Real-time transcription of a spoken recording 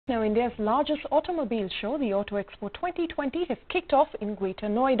Now, India's largest automobile show, the Auto Expo 2020, has kicked off in Greater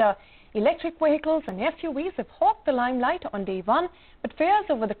Noida. Electric vehicles and SUVs have hawked the limelight on day one, but fears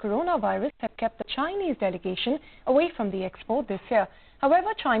over the coronavirus have kept the Chinese delegation away from the expo this year.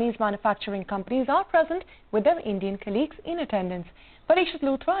 However, Chinese manufacturing companies are present with their Indian colleagues in attendance. Parikshit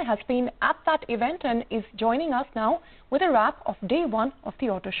Luthra has been at that event and is joining us now with a wrap of day one of the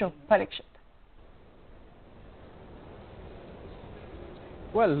auto show. Parikshit.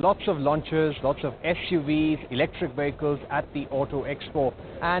 Well, lots of launches, lots of SUVs, electric vehicles at the Auto Expo,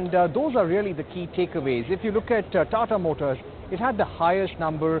 and those are really the key takeaways. If you look at Tata Motors, it had the highest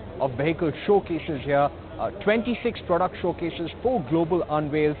number of vehicle showcases here, 26 product showcases, 4 global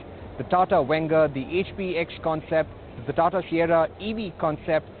unveils, the Tata Wenger, the HPX concept, the Tata Sierra EV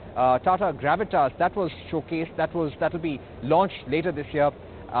concept, Tata Gravitas, that was showcased, that'll be launched later this year.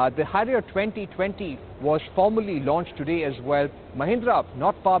 The Harrier 2020 was formally launched today as well. Mahindra,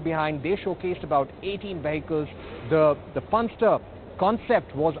 not far behind, they showcased about 18 vehicles. The Funster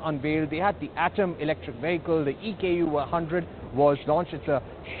concept was unveiled. They had the Atom electric vehicle. The EKU 100 was launched. It's a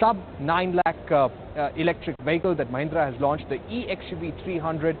sub 9 lakh electric vehicle that Mahindra has launched. The eXUV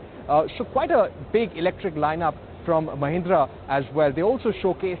 300. So quite a big electric lineup from Mahindra as well. They also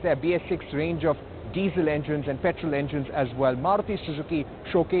showcased their BS6 range of diesel engines and petrol engines as well. Maruti Suzuki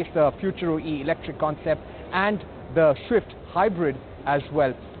showcased the Futuro-E electric concept and the Swift hybrid as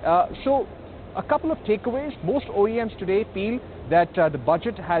well. So a couple of takeaways. Most OEMs today feel that the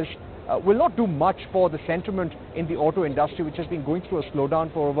budget will not do much for the sentiment in the auto industry, which has been going through a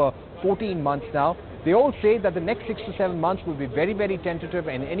slowdown for over 14 months now. They all say that the next 6 to 7 months will be very, very tentative,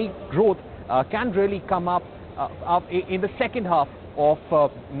 and any growth can really come up in the second half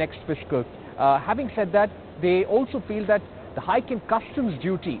of next fiscal. Having said that, they also feel that the hike in customs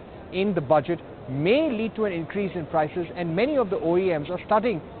duty in the budget may lead to an increase in prices, and many of the OEMs are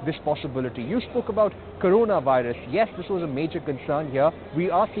studying this possibility. You spoke about coronavirus. Yes, this was a major concern here. We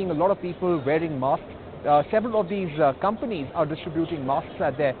are seeing a lot of people wearing masks. Several of these companies are distributing masks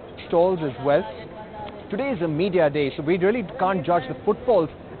at their stalls as well. Today is a media day, so we really can't judge the footfalls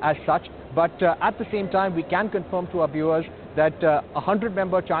as such, but at the same time, we can confirm to our viewers that a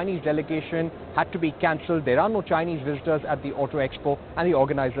 100-member Chinese delegation had to be cancelled. There are no Chinese visitors at the Auto Expo, and the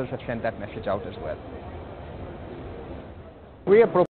organizers have sent that message out as well. We are